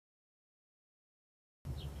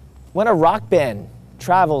When a rock band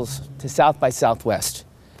travels to South by Southwest,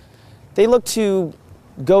 they look to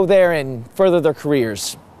go there and further their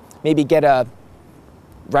careers, maybe get a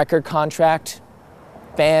record contract,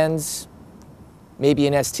 fans, maybe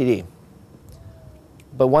an STD.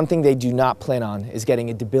 But one thing they do not plan on is getting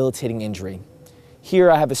a debilitating injury. Here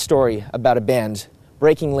I have a story about a band,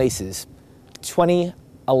 Breaking Laces,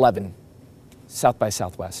 2011, South by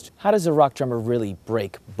Southwest. How does a rock drummer really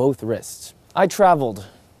break both wrists? I traveled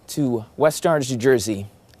to West Orange, New Jersey,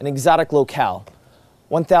 an exotic locale,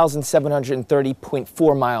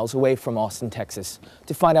 1,730.4 miles away from Austin, Texas,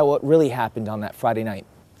 to find out what really happened on that Friday night.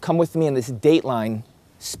 Come with me in this Dateline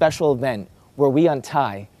Special event where we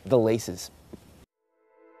untie the laces.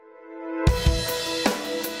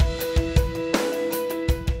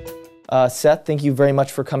 Seth, thank you very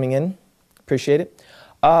much for coming in. Appreciate it.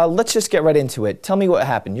 Let's just get right into it. Tell me what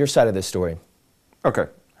happened, your side of this story. Okay.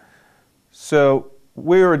 So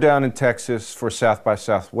we were down in Texas for South by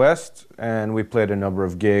Southwest, and we played a number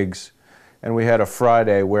of gigs. And we had a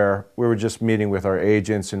Friday where we were just meeting with our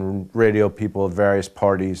agents and radio people at various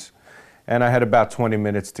parties. And I had about 20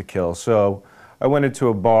 minutes to kill. So I went into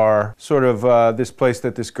a bar, sort of this place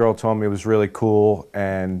that this girl told me was really cool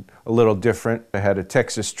and a little different. I had a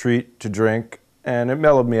Texas treat to drink, and it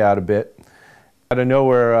mellowed me out a bit. Out of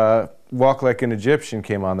nowhere, Walk Like an Egyptian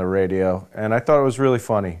came on the radio, and I thought it was really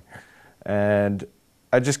funny. And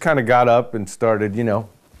I just kind of got up and started, you know,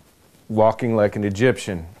 walking like an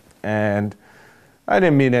Egyptian. And I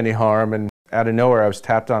didn't mean any harm, and out of nowhere I was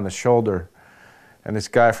tapped on the shoulder. And this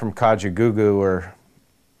guy from Kajagoogoo, or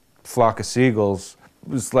Flock of Seagulls,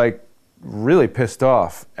 was like really pissed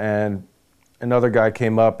off. And another guy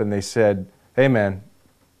came up and they said, "Hey man,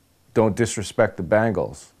 don't disrespect the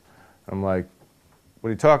Bangles." I'm like, "What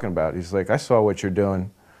are you talking about?" He's like, "I saw what you're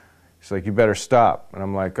doing." He's like, "You better stop." And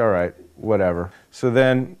I'm like, "All right, whatever." So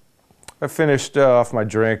then I finished off my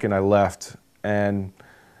drink and I left. And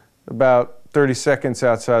about 30 seconds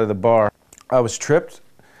outside of the bar, I was tripped.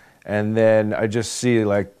 And then I just see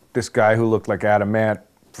like this guy who looked like Adamant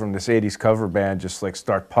from this 80s cover band just like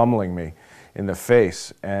start pummeling me in the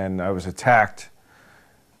face. And I was attacked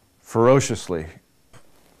ferociously,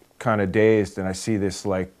 kind of dazed. And I see this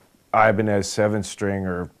like Ibanez 7-string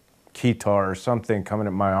or guitar or something coming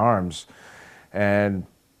at my arms. And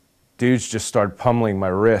dudes just started pummeling my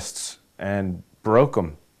wrists and broke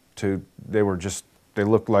them. They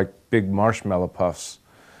looked like big marshmallow puffs.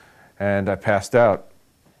 And I passed out.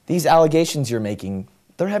 These allegations you're making,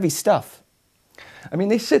 they're heavy stuff. I mean,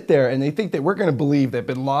 they sit there and they think that we're going to believe that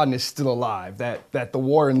bin Laden is still alive, that the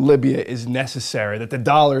war in Libya is necessary, that the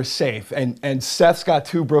dollar is safe, and Seth's got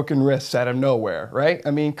 2 broken wrists out of nowhere, right?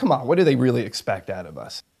 I mean, come on, what do they really expect out of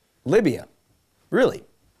us? Libya? Really?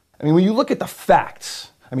 I mean, when you look at the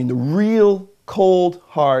facts, I mean, the real, cold,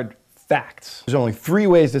 hard facts, there's only 3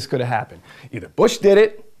 ways this could have happened. Either Bush did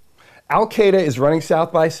it, Al-Qaeda is running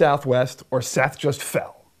South by Southwest, or Seth just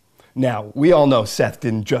fell. Now, we all know Seth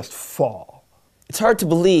didn't just fall. It's hard to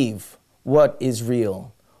believe what is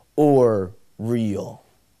real or real.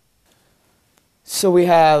 So we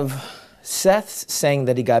have Seth saying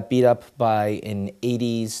that he got beat up by an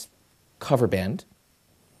 80s cover band,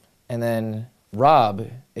 and then Rob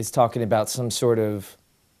is talking about some sort of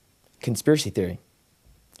conspiracy theory.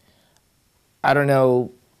 I don't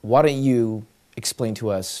know, why don't you explain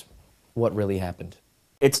to us what really happened?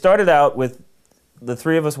 It started out with the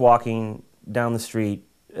 3 of us walking down the street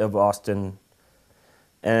of Austin,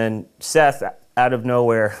 and Seth, out of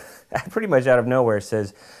nowhere, pretty much out of nowhere,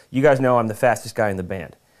 says, "You guys know I'm the fastest guy in the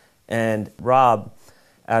band." And Rob,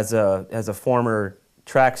 as a former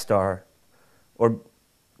track star, or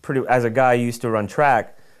as a guy who used to run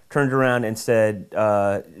track, turned around and said,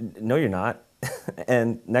 "No, you're not."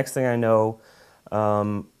 And next thing I know,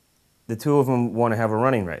 the 2 of them want to have a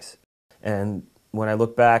running race. And when I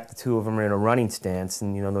look back, the 2 of them are in a running stance,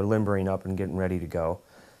 and you know they're limbering up and getting ready to go.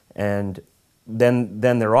 And then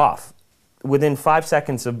they're off. Within 5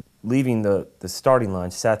 seconds of leaving the starting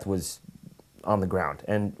line, Seth was on the ground,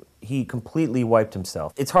 and he completely wiped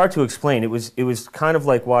himself. It's hard to explain. It was kind of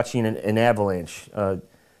like watching an avalanche.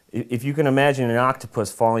 If you can imagine an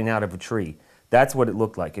octopus falling out of a tree, that's what it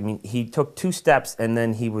looked like. I mean, he took 2 steps and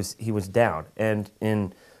then he was down. And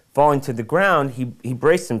in falling to the ground, he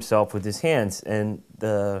braced himself with his hands, and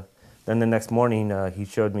then the next morning he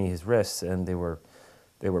showed me his wrists, and they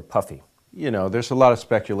were puffy. You know, there's a lot of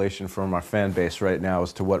speculation from our fan base right now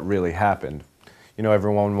as to what really happened. You know,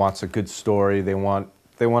 everyone wants a good story. They want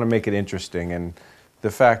to make it interesting, and the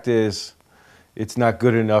fact is, it's not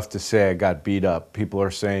good enough to say I got beat up. People are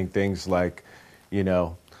saying things like, you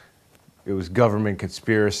know, it was government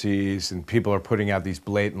conspiracies, and people are putting out these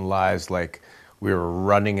blatant lies like we were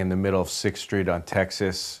running in the middle of 6th Street in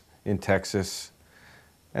Texas.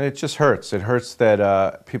 And it just hurts. It hurts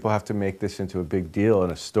that people have to make this into a big deal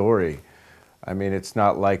and a story. I mean, it's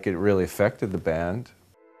not like it really affected the band.